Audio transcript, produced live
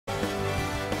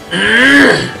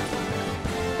Hey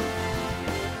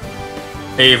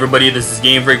everybody, this is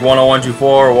Game Freak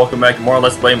 10124. Welcome back to more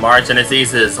Let's Play Mario Tennis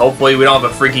Aces. Hopefully we don't have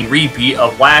a freaking repeat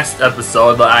of last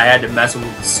episode, but I had to mess with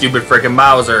the stupid freaking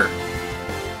Bowser.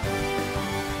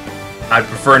 I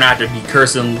prefer not to be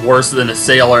cursing worse than a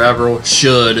sailor ever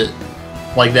should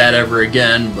like that ever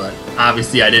again, but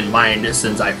obviously I didn't mind it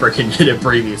since I freaking did it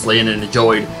previously and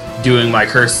enjoyed doing my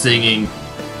curse singing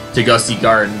to Gusty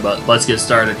Garden. But let's get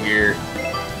started here.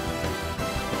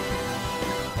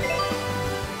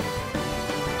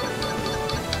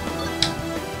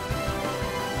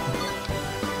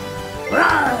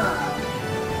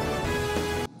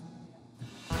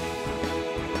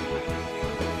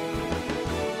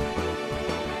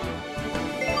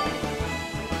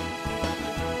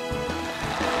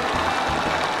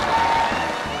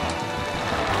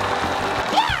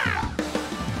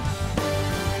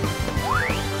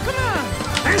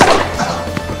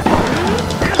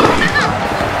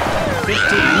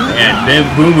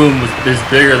 And Boom Boom is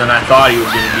bigger than I thought he was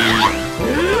going to be.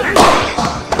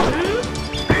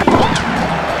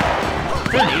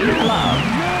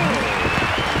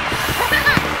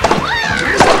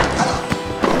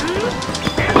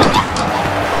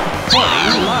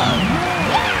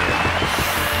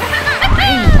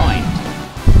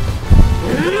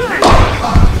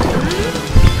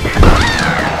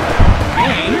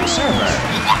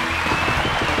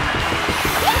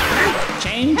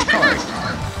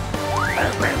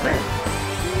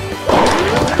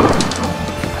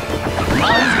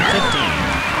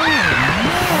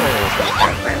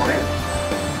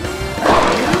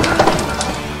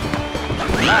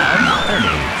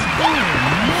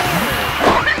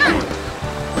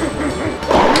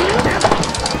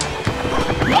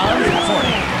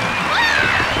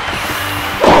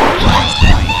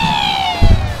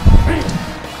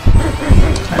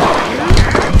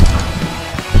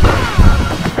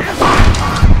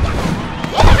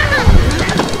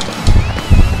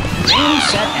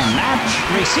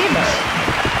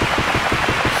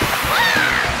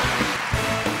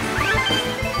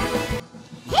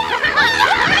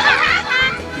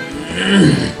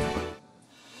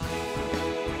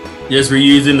 Yes, we're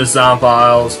using the sound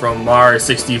files from Mario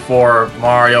 64,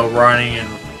 Mario running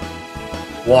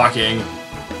and walking.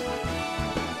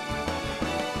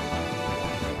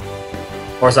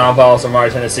 Or sound files from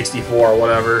Mario Tennis 64 or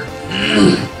whatever.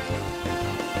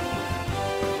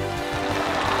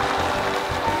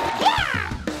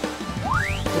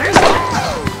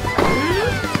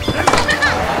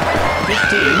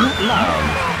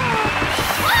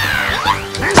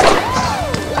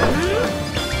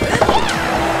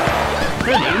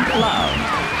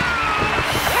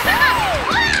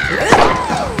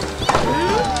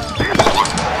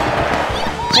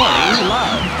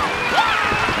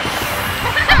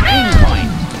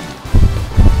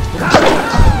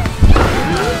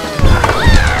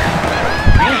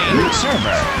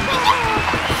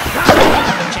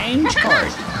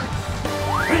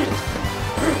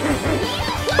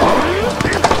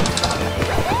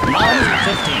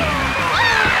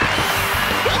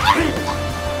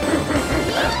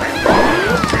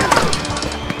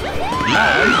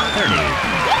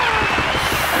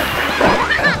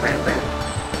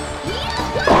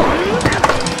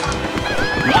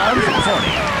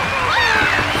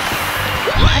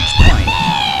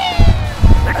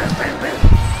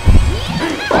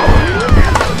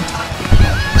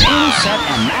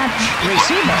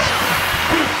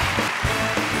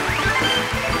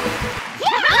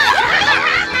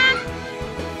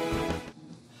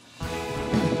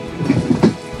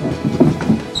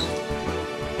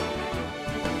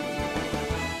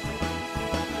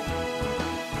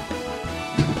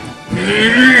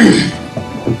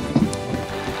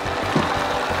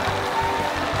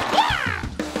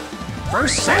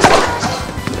 First set.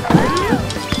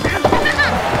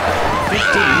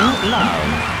 15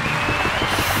 love.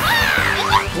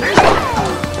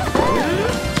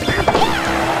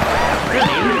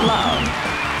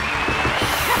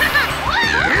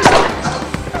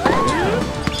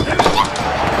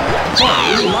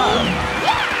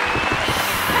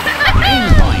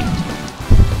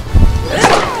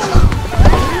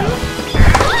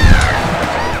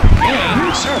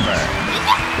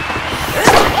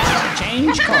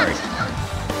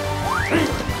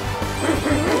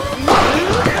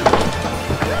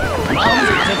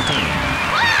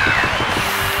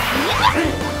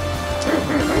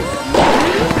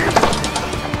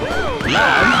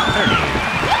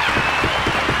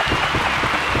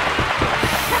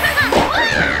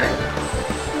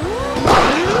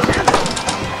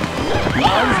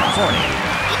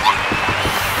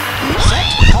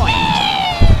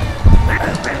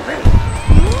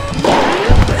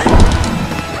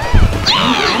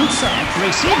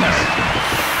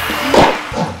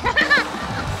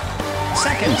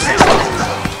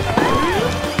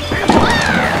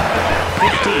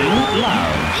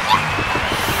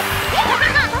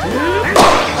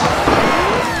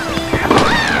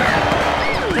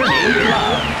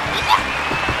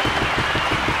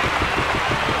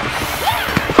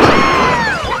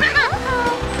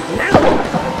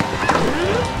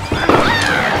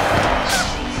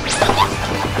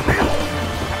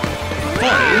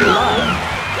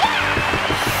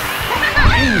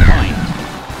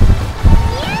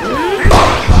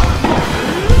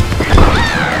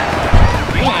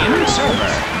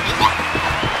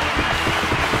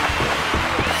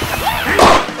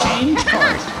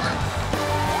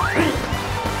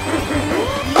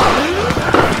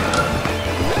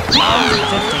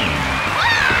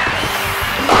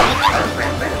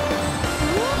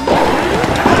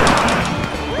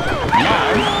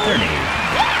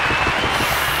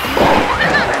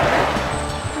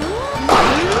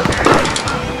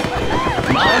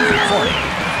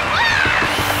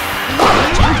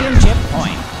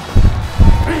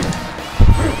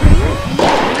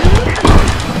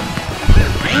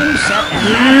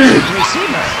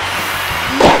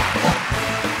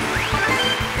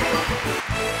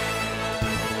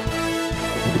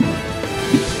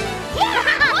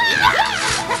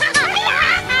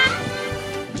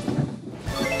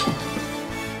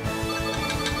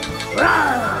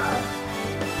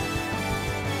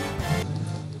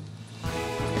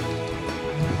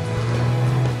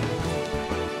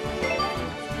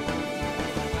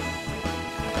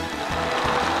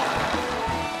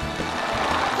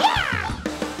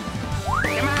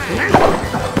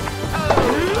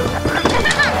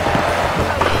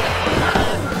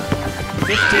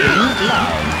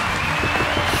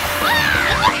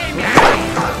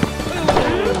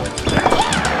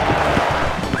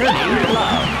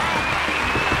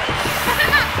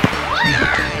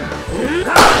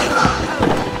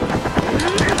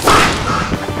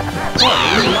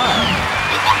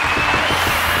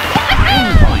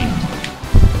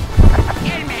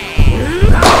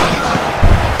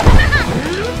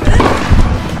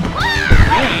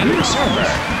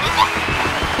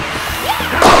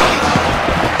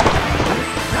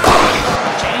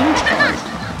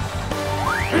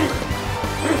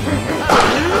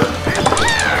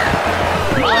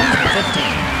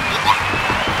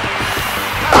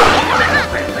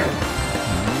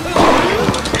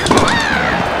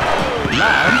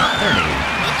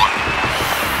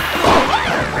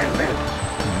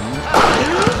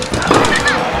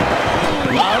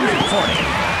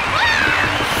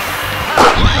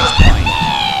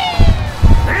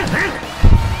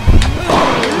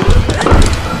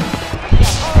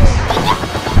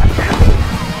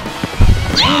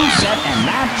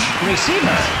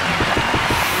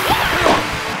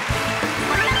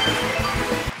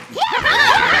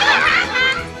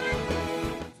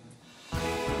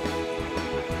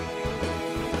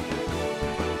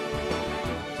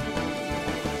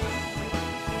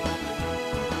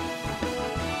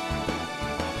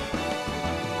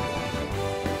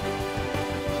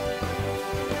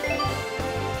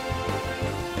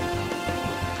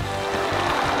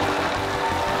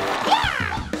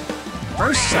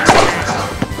 First set.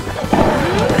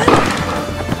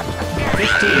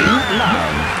 15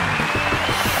 love.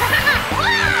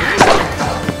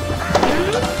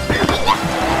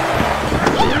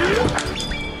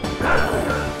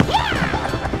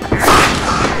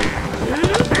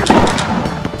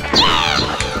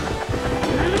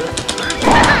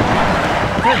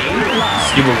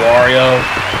 Super Wario.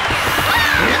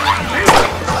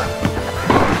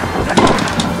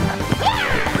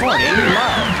 40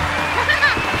 love.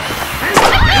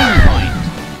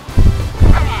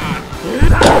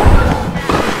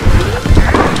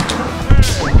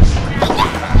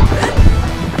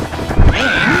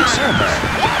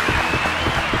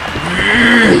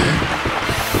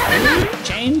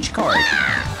 Change court.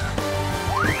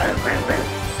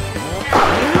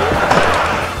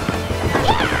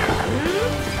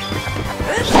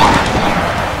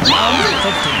 Love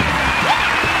 15.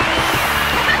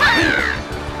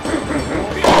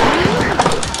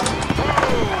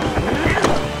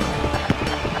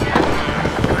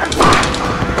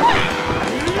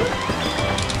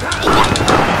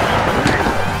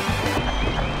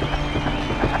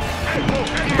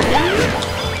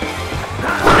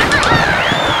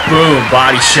 Boom,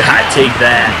 body shot, take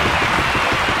that.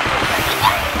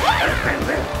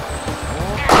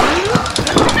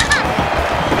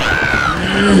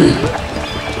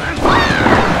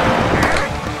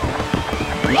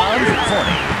 Love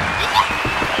 40.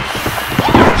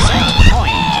 Set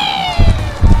point.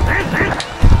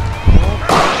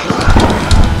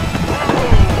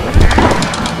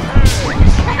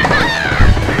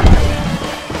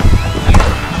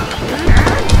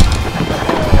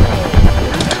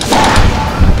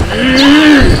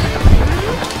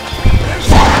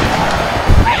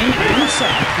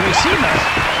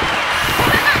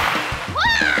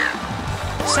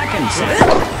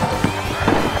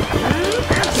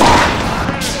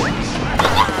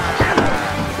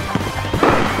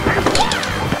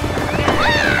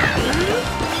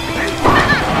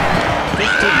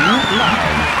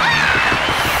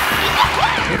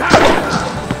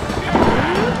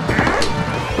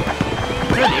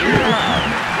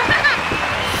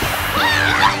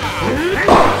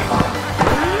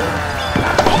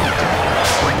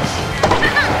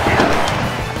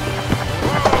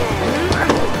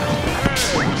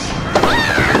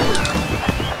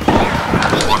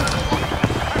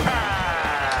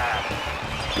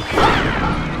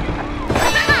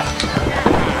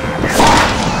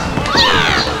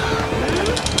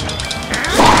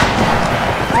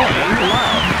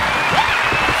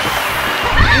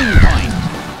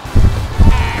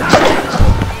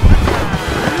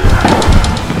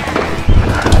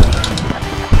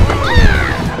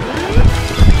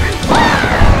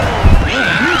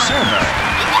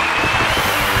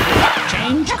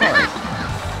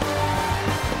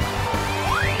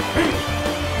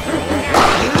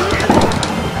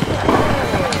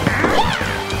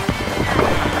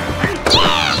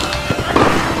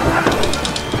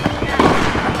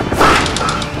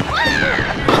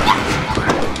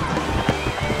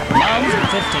 Love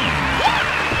 15.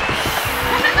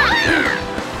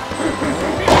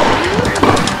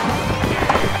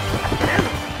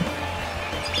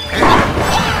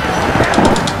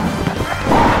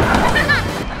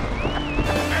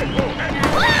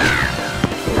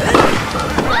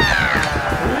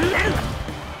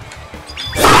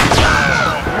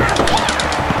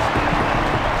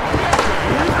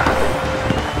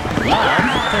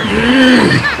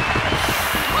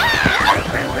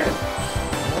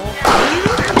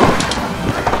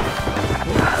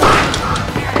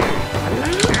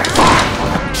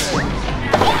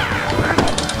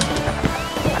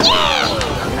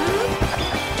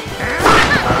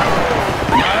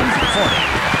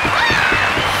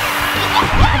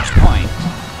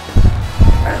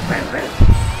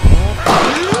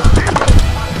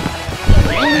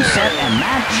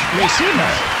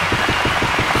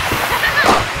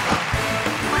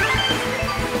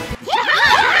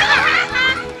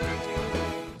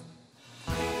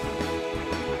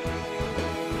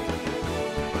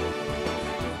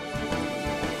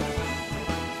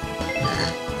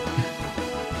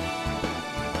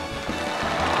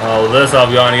 Oh, this I'll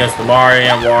be on against the Mario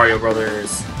and Wario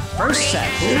brothers. First set.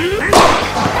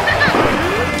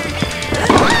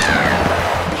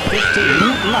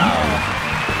 15 love.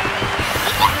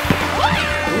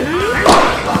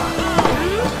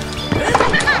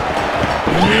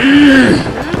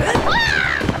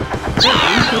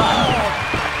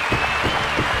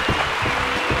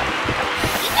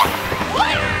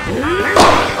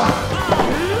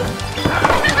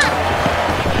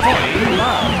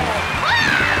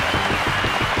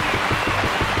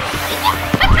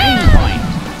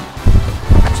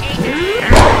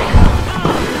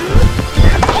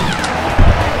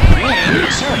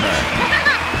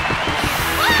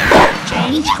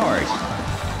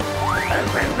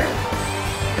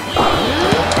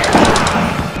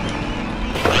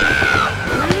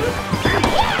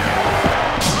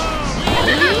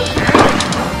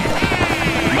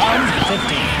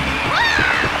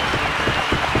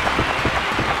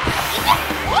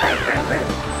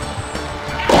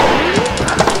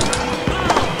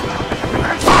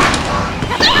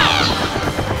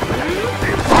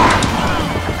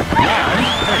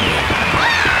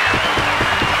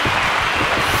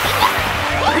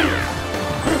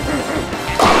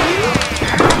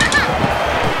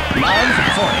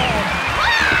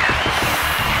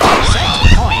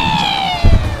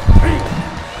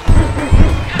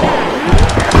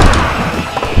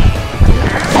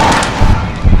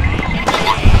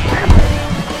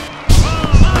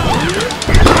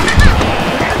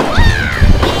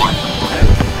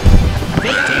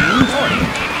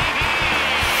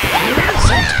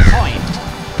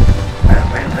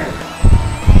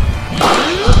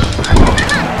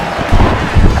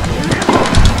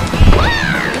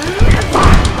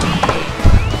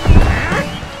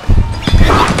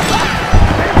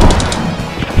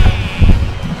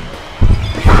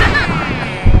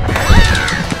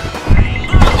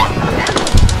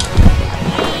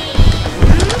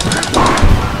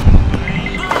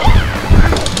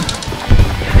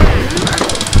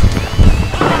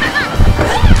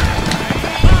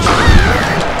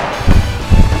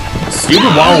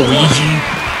 Stupid Waluigi.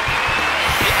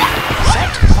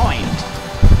 Set point.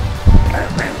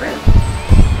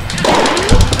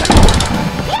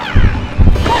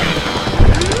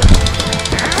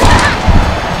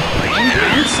 Ring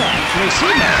and set.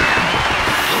 Receiver.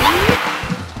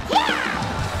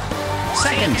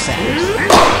 Second set.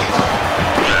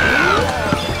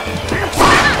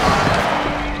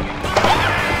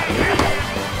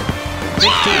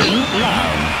 15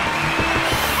 love.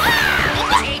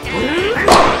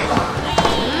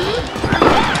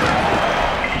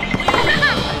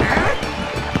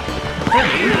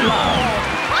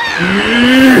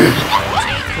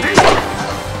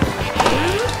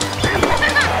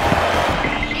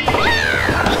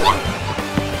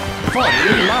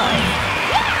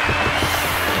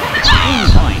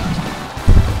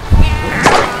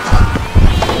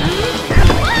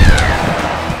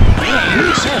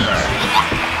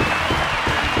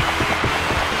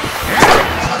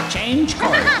 Change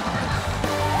court.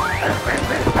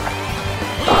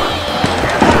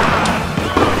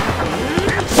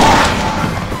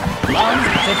 Love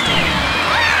 15.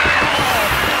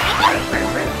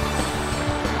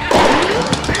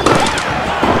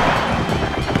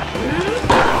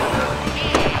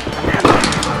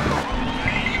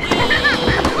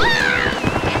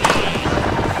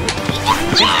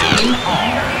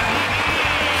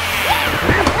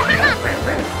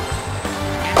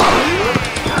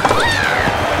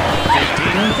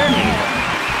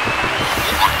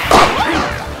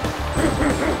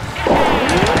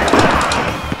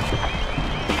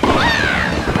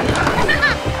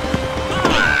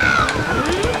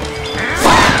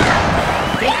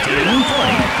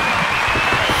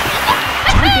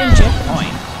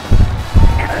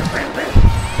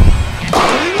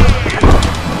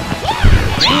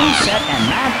 set and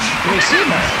match.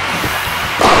 Receiver.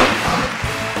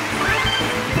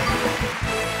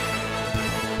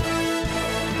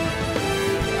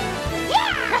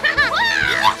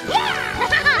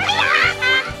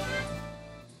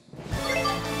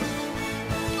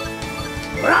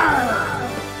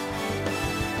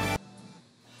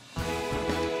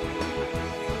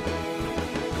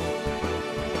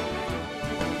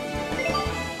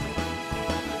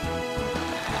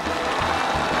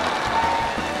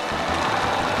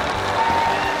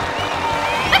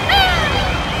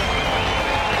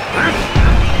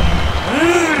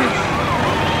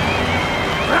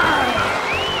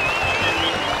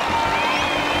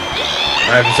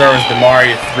 Alright, for starters, the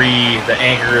Mario 3, the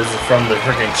anchor is from the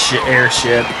freaking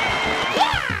airship.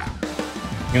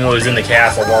 Even though he's in the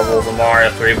castle level, the Mario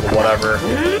 3, but whatever.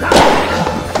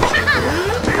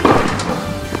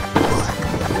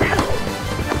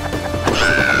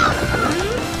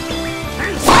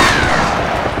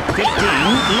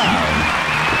 15 love.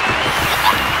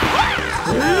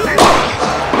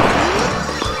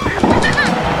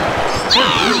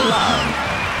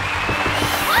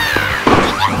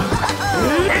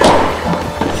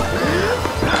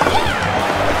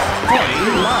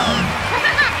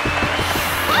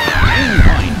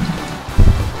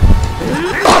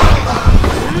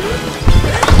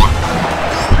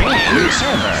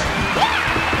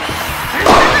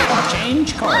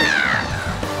 Change card.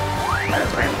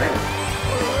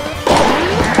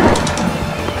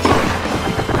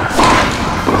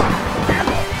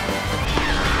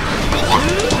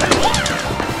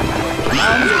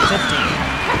 Round 15.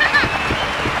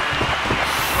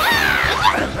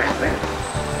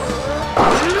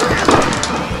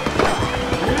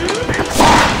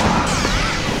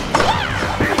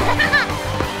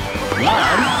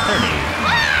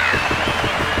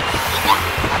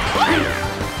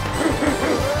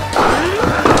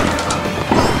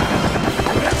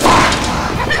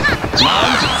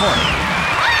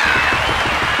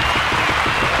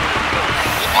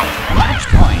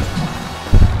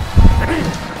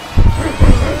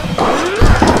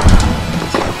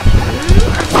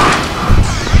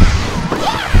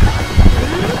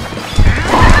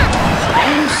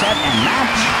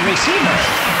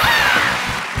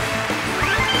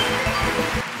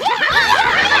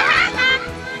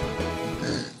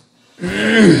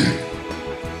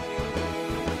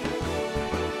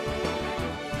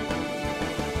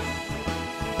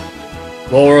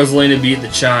 Will Rosalina beat the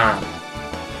Chomp?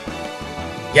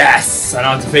 Yes! I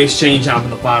don't have to face Chain Chomp in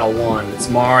the final one. It's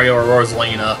Mario or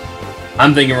Rosalina.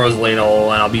 I'm thinking Rosalina will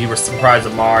win. I'll be surprised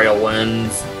if Mario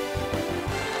wins.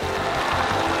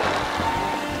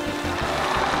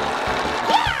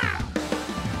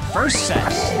 First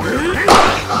set.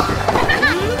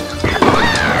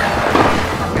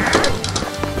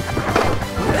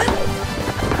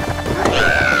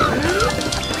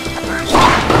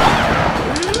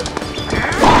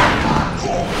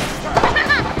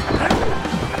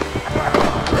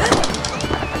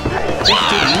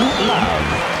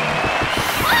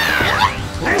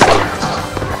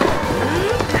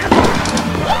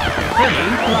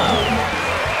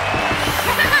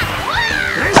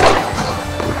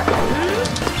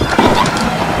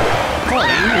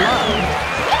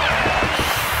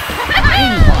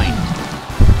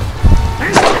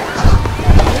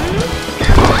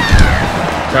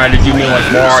 Trying to do me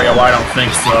like Mario, I don't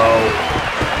think so.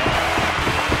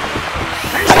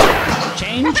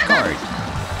 Change card.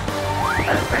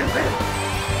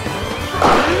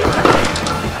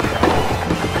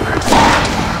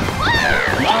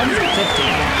 Round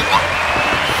 15.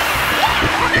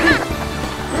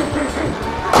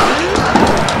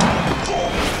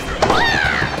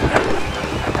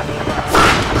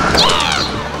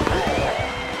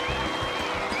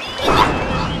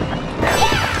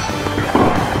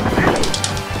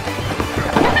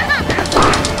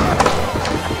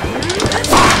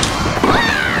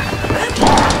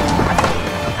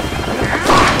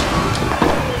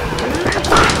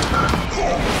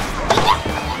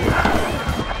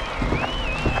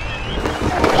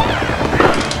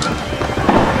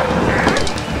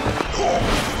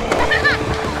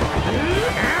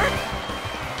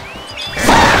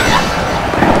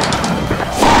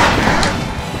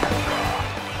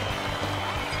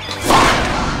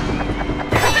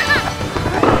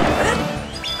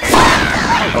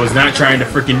 I was not trying to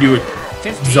freaking do a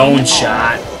zone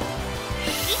shot.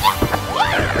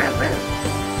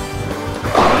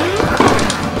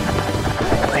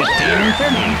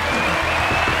 15-30.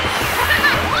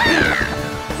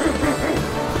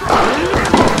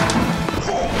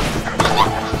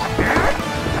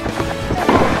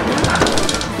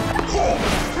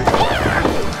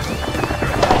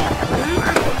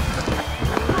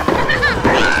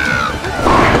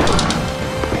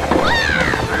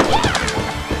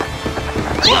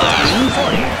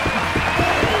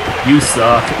 You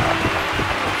suck.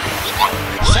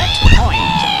 Set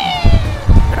point.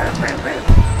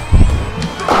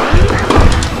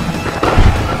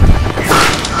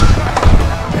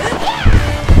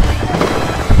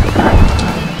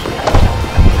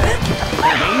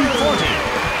 40.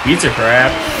 Pizza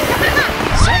crap.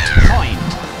 Set point.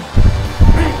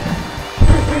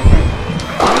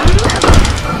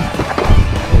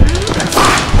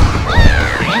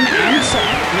 Aim and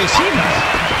set. Receiver.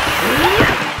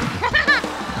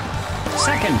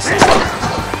 Second set.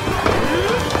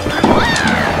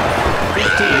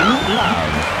 15.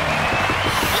 Love.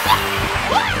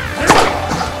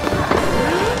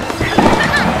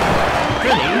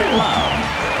 Pretty love.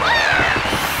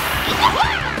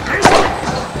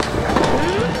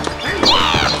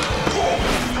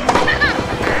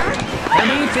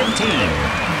 15.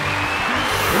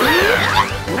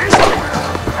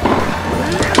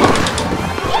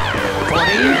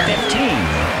 40, 15.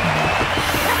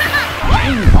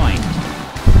 Main point.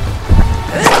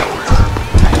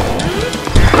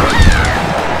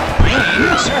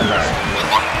 Main server.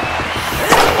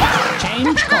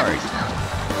 Change court.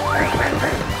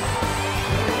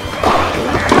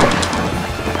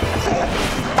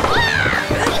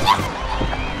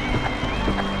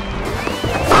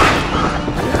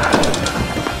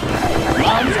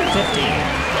 Love 50.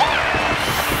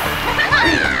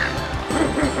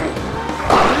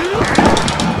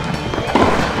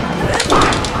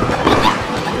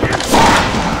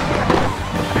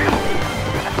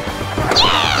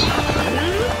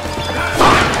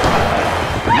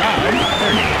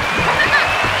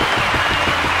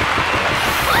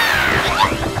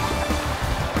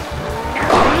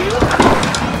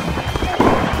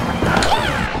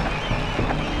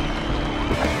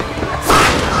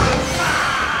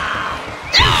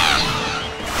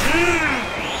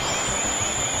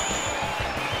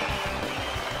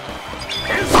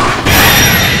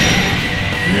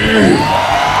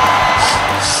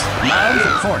 Love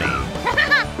 40.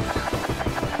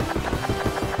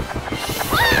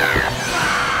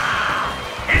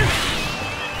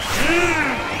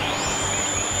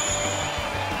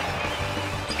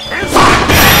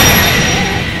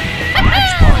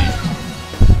 Match point.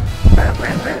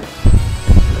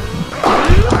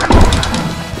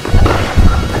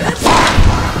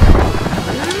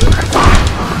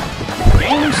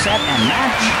 Game, set, and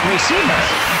match. Receiver.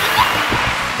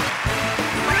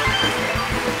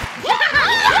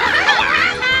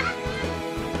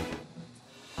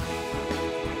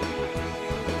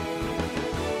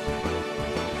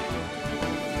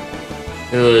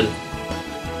 Good.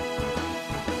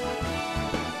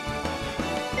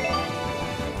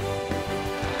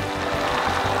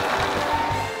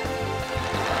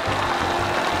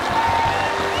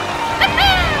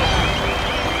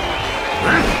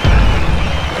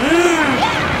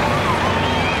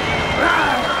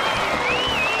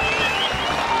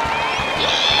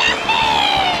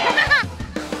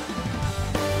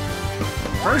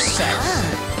 First set.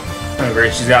 Oh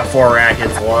great, she's got 4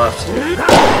 rackets left.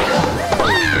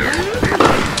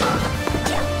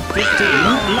 15.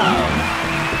 Love.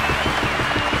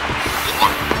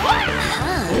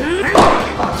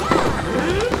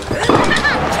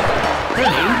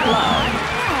 Pretty love.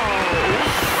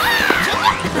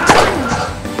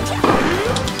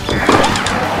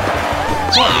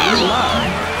 40 love.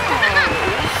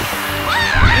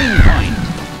 Main point.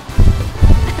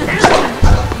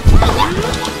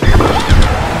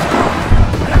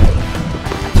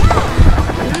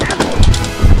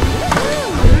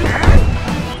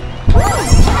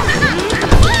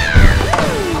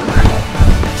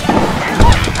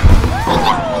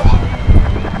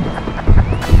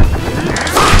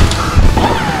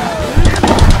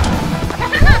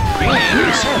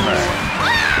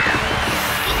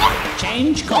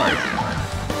 Change court.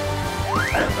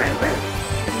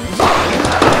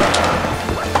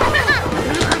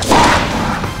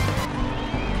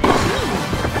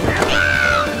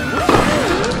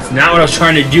 It's not what I was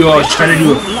trying to do. I was trying to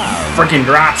do a freaking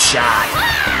drop shot.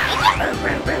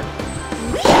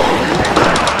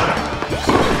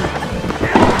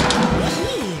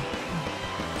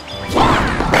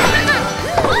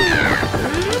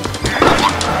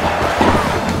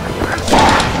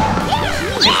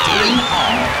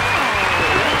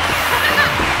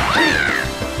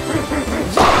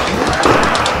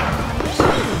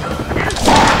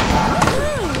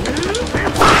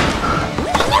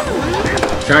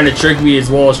 Trying to trick me as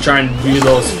well as trying to do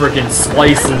those freaking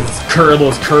slices,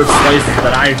 those curved slices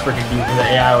that I freaking do for the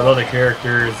AI with other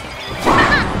characters.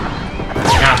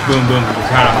 Not Boom Boom, because it's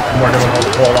kind of more difficult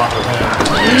to pull off with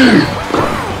him.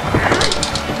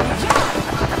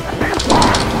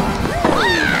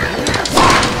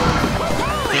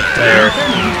 Fair.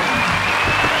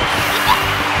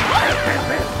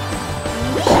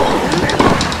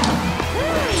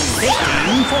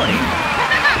 15-40.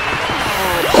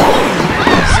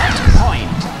 Set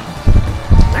point.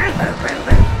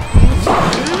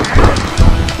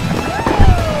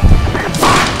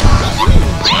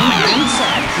 And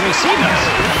set receiver.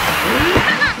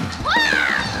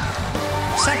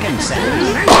 Second set.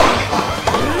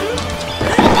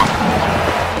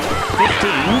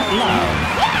 15 love.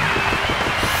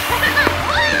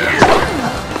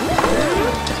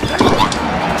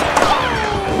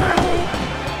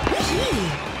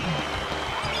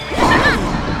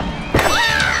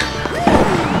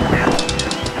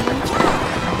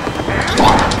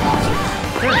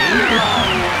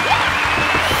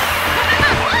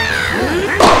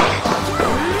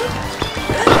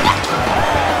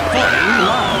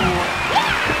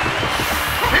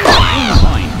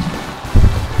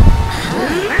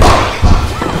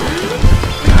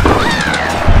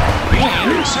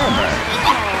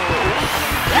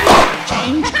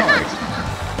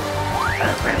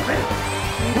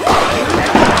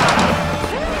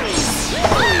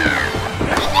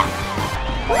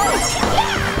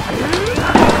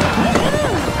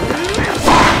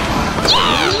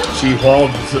 She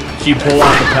pulled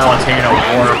off the Palutena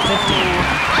Warp. 15.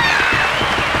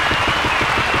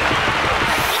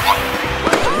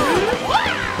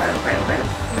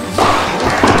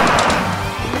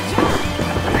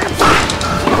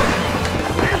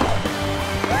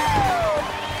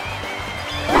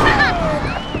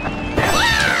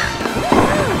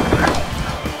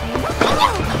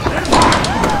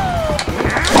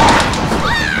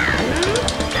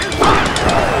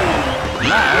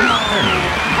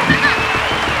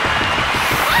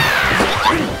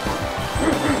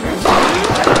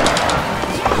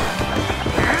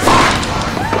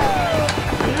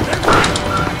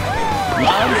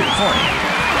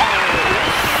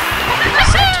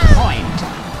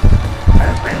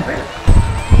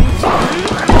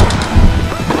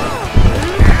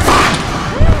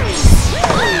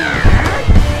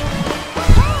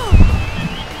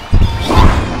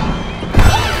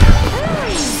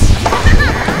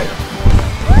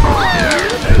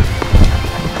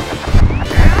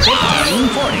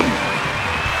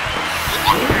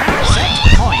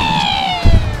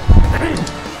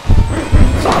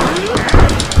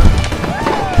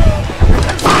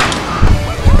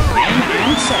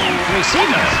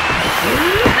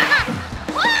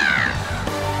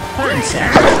 Third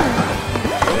set.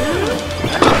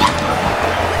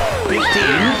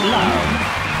 15 love.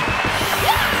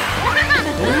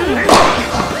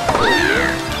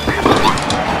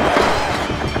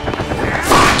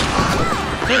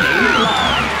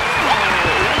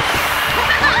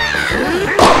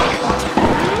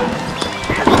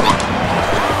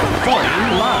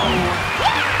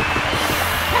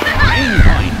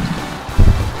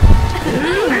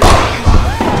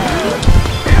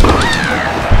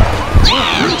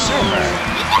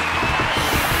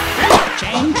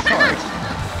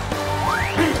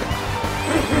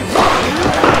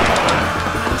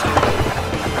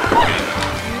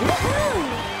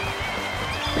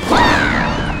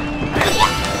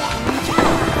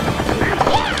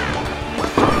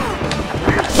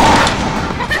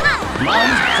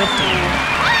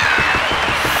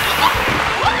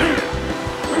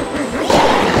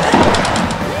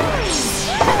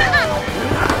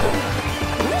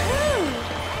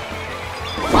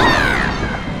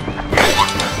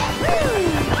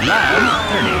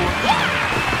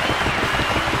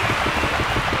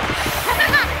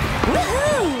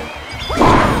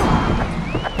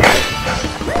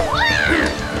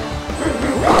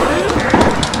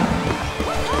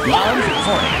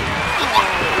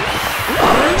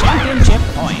 Championship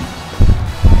point.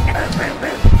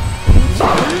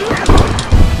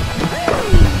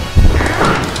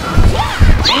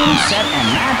 Team set and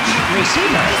match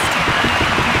receiver.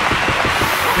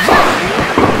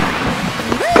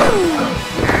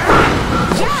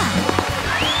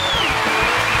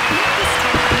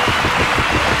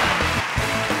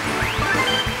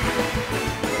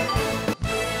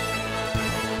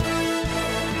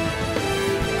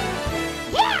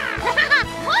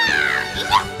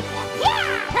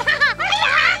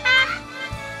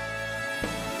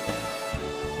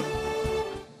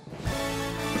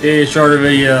 A shorter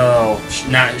video,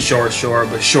 not short,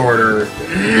 but shorter.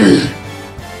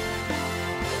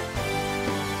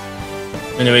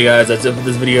 Anyway, guys, that's it for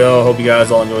this video. Hope you guys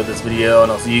all enjoyed this video,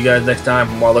 and I'll see you guys next time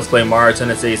for more Let's Play Mario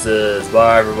Tennis Aces.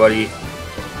 Bye, everybody.